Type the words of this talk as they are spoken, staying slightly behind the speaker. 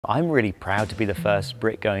I'm really proud to be the first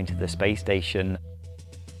Brit going to the space station.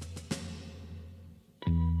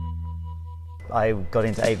 I got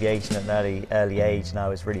into aviation at an early age and I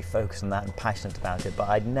was really focused on that and passionate about it, but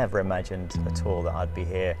I'd never imagined at all that I'd be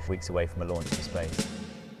here weeks away from a launch to space.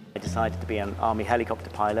 I decided to be an Army helicopter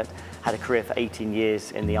pilot, had a career for 18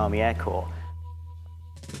 years in the Army Air Corps.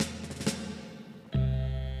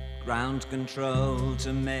 Ground control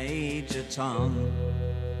to Major Tom.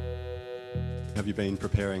 Have you been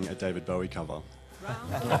preparing a David Bowie cover?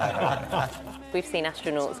 We've seen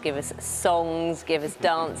astronauts give us songs, give us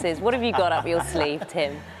dances. What have you got up your sleeve,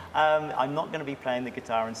 Tim? I'm not going to be playing the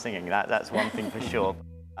guitar and singing, that's one thing for sure.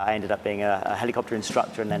 I ended up being a helicopter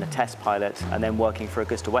instructor and then a test pilot, and then working for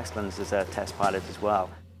Augusta Westlands as a test pilot as well.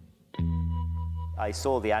 I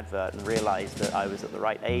saw the advert and realised that I was at the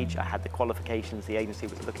right age, I had the qualifications the agency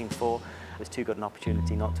was looking for. It was too good an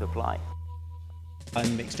opportunity not to apply.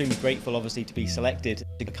 I'm extremely grateful, obviously, to be selected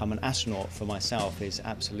to become an astronaut. For myself is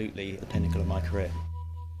absolutely the pinnacle of my career.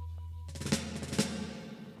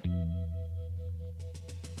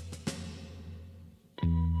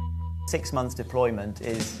 Six months deployment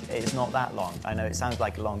is not that long. I know it sounds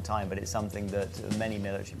like a long time, but it's something that many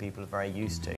military people are very used to.